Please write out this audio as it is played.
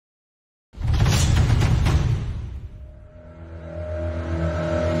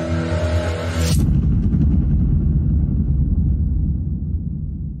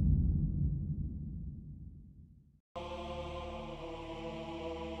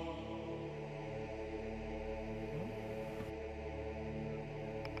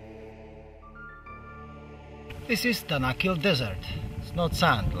This is Danakil Desert. It's not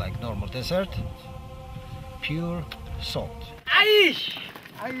sand like normal desert. Pure salt.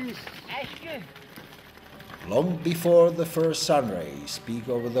 Long before the first sun rays peek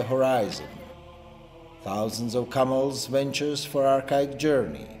over the horizon, thousands of camels ventures for archaic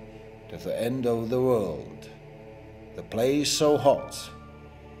journey to the end of the world. The place so hot,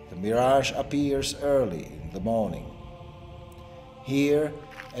 the mirage appears early in the morning. Here,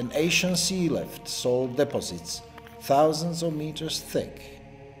 an ancient sea left salt deposits thousands of meters thick.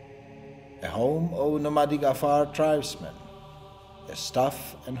 A home of nomadic Afar tribesmen, as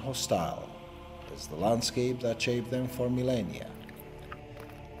tough and hostile as the landscape that shaped them for millennia.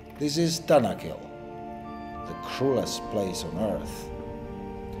 This is Danakil, the cruelest place on earth.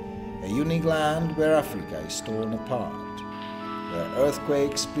 A unique land where Africa is torn apart, where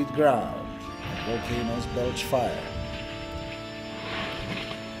earthquakes split ground and volcanoes belch fire.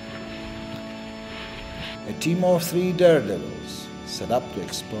 A team of 3 daredevils set up to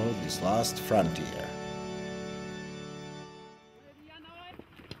explore this last frontier.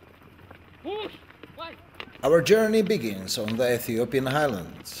 Our journey begins on the Ethiopian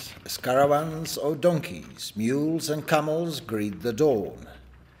highlands, as caravans of donkeys, mules and camels greet the dawn.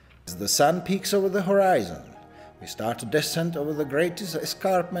 As the sun peaks over the horizon, we start a descent over the greatest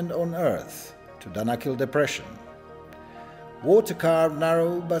escarpment on earth, to Danakil Depression. Water-carved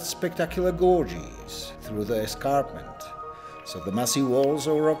narrow but spectacular gorges through the escarpment, so the massive walls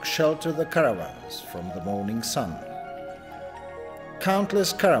of rock shelter the caravans from the morning sun.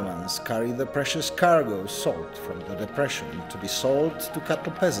 Countless caravans carry the precious cargo of salt from the depression to be sold to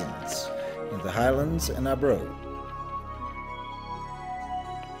cattle peasants in the highlands and abroad.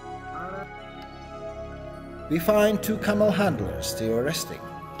 We find 2 camel handlers still resting.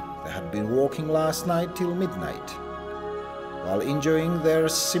 They had been walking last night till midnight. While enjoying their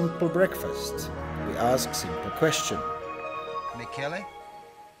simple breakfast, we ask simple question. Mekele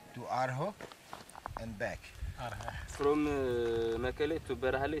to Arho and back. From Mekele to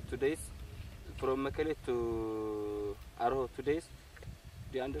Berhale 2 days. From Mekele to Arho 2 days.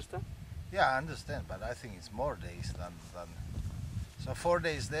 Do you understand? Yeah, I understand, but I think it's more days than... So 4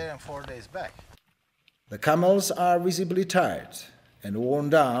 days there and 4 days back. The camels are visibly tired and worn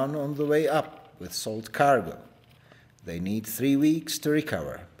down on the way up with salt cargo. They need 3 weeks to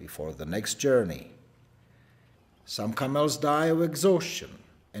recover before the next journey. Some camels die of exhaustion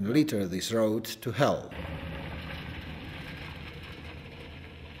and litter this road to hell.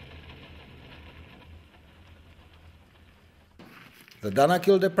 The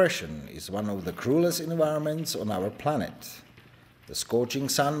Danakil Depression is one of the cruelest environments on our planet. The scorching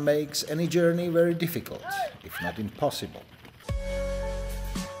sun makes any journey very difficult, if not impossible.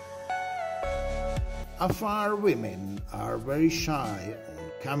 Afar women are very shy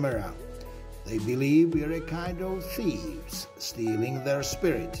on camera. They believe we are a kind of thieves, stealing their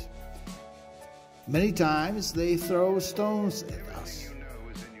spirit. Many times they throw stones at us.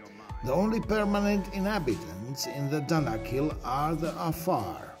 The only permanent inhabitants in the Danakil are the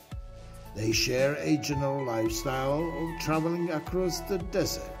Afar. They share a general lifestyle of traveling across the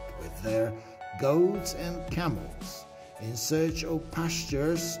desert with their goats and camels in search of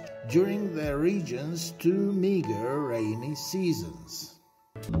pastures during their region's 2 meager rainy seasons.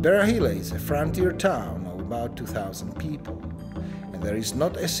 Berhale is a frontier town of about 2,000 people, and there is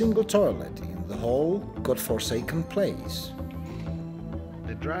not a single toilet in the whole godforsaken place.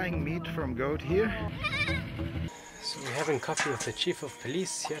 The drying meat from goat here. So we're having coffee with the chief of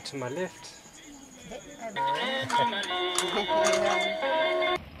police here to my left.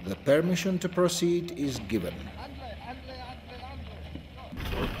 The permission to proceed is given.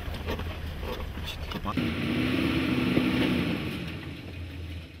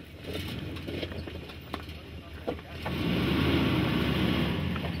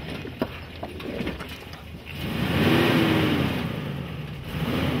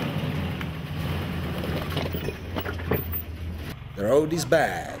 The road is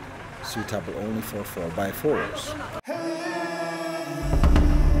bad, suitable only for 4x4s.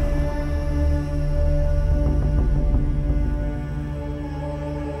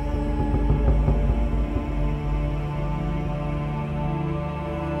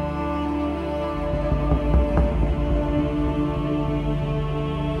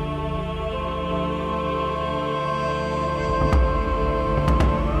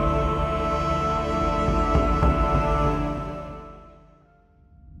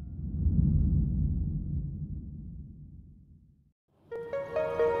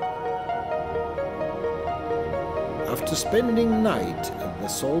 After spending night at the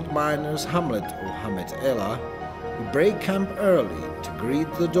salt miners' hamlet of Erta Ale, we break camp early to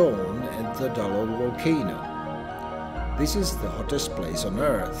greet the dawn at the Dalol volcano. This is the hottest place on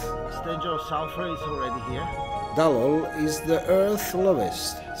Earth. Stench of sulfur is already here. Dalol is the Earth's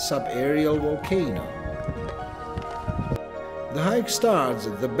lowest subaerial volcano. The hike starts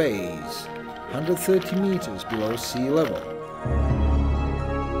at the base, 130 meters below sea level.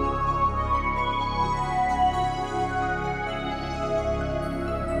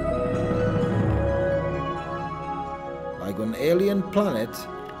 Like on an alien planet,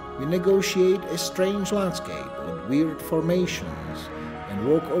 we negotiate a strange landscape with weird formations and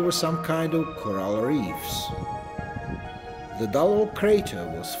walk over some kind of coral reefs. The Dalol crater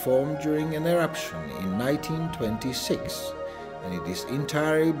was formed during an eruption in 1926, and it is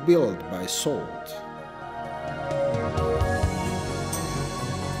entirely built by salt.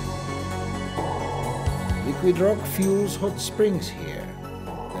 Liquid rock fuels hot springs here.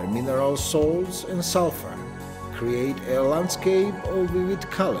 Their mineral salts and sulfur create a landscape of vivid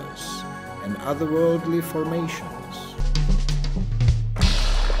colors and otherworldly formations.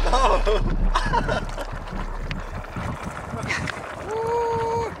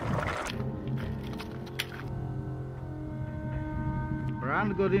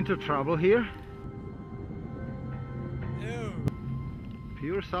 Brand got into trouble here.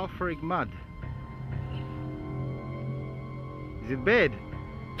 Pure sulfuric mud. Is it bad?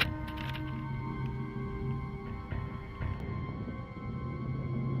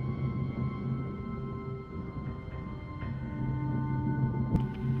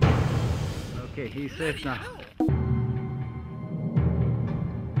 Okay, he's safe now.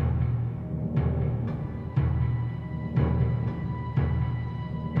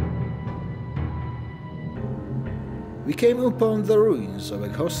 We came upon the ruins of a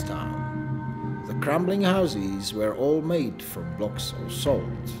ghost town. The crumbling houses were all made from blocks of salt.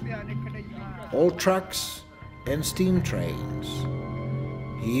 All trucks and steam trains.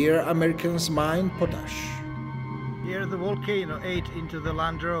 Here Americans mine potash. Here the volcano ate into the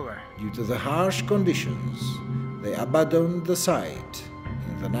Land Rover. Due to the harsh conditions, they abandoned the site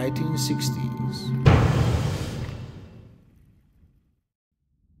in the 1960s.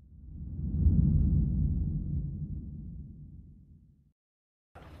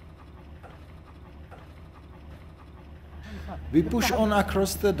 We push on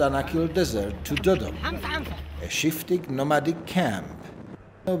across the Danakil Desert to Dodom, a shifting nomadic camp,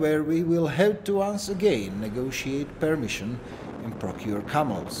 where we will have to once again negotiate permission and procure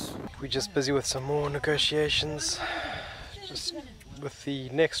camels. We're just busy with some more negotiations, just with the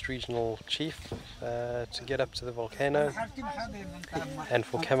next regional chief to get up to the volcano, and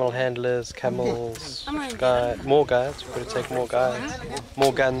for camel handlers, camels, more guys. We're going to take more guys,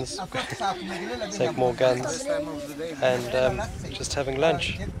 more guns, take more guns, and just having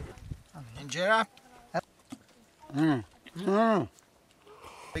lunch. Injera.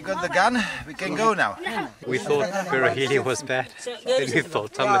 We got the gun, we can go now. We thought Berahili was bad, then we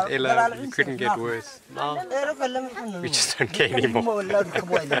thought Tamat Ella, you couldn't get worse. Now, we just don't care anymore.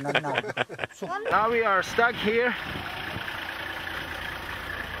 Now we are stuck here.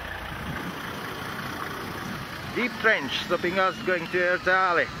 Deep trench stopping us going to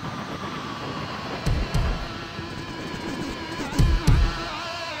Erta Ale.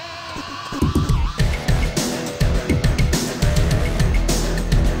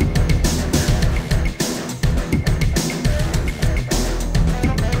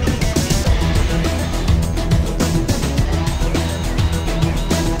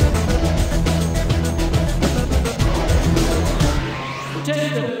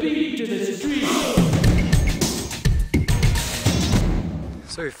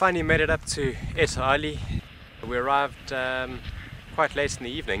 So we finally made it up to Erta Ale. We arrived quite late in the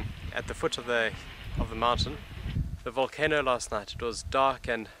evening at the foot of the mountain. The volcano last night, it was dark,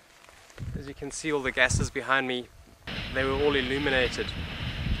 and as you can see all the gases behind me, they were all illuminated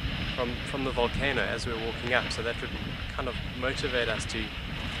from the volcano as we were walking up, so that would kind of motivate us to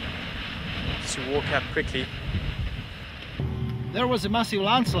walk up quickly. There was a massive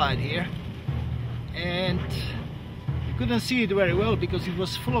landslide here, and you couldn't see it very well because it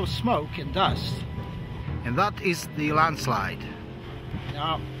was full of smoke and dust. And that is the landslide.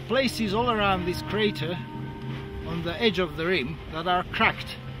 Now, places all around this crater on the edge of the rim that are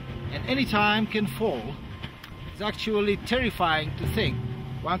cracked and any time can fall. It's actually terrifying to think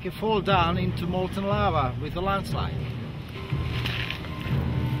one can fall down into molten lava with a landslide.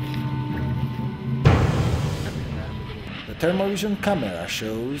 The thermovision camera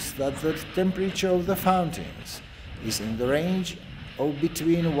shows that the temperature of the fountains is in the range of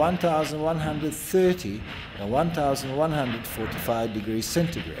between 1130 and 1145 degrees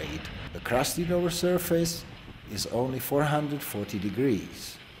centigrade. The crusted over surface is only 440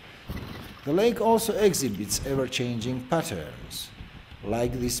 degrees. The lake also exhibits ever-changing patterns,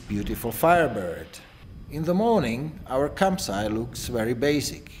 like this beautiful firebird. In the morning, our campsite looks very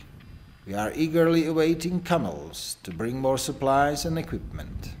basic. We are eagerly awaiting camels to bring more supplies and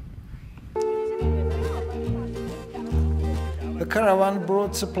equipment. The caravan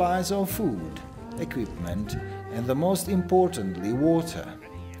brought supplies of food, equipment, and the most importantly, water.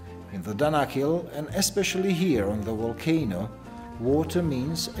 In the Danakil, and especially here on the volcano, water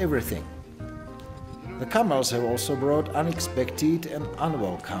means everything. The camels have also brought unexpected and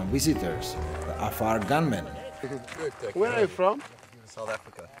unwelcome visitors, the Afar gunmen. Where are you from? South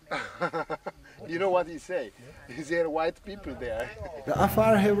Africa. You know what he say? Is there white people there? The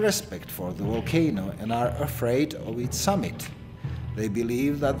Afar have respect for the volcano and are afraid of its summit. They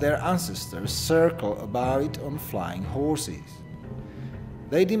believe that their ancestors circle above it on flying horses.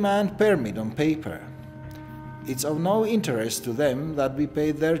 They demand permit on paper. It's of no interest to them that we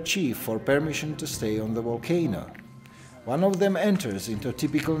paid their chief for permission to stay on the volcano. One of them enters into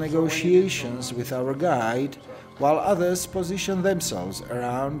typical negotiations with our guide, while others position themselves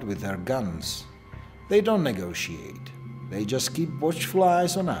around with their guns. They don't negotiate. They just keep watchful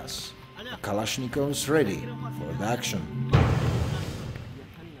eyes on us. The Kalashnikovs ready for the action.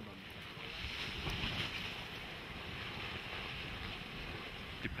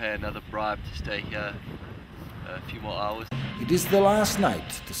 To pay another bribe to stay here a few more hours. It is the last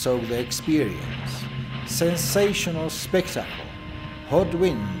night to soak the experience. Sensational spectacle, hot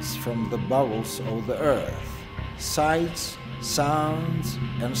winds from the bowels of the earth, sights, sounds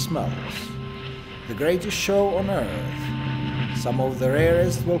and smells. The greatest show on earth, some of the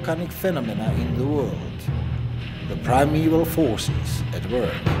rarest volcanic phenomena in the world, the primeval forces at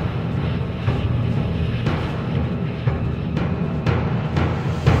work.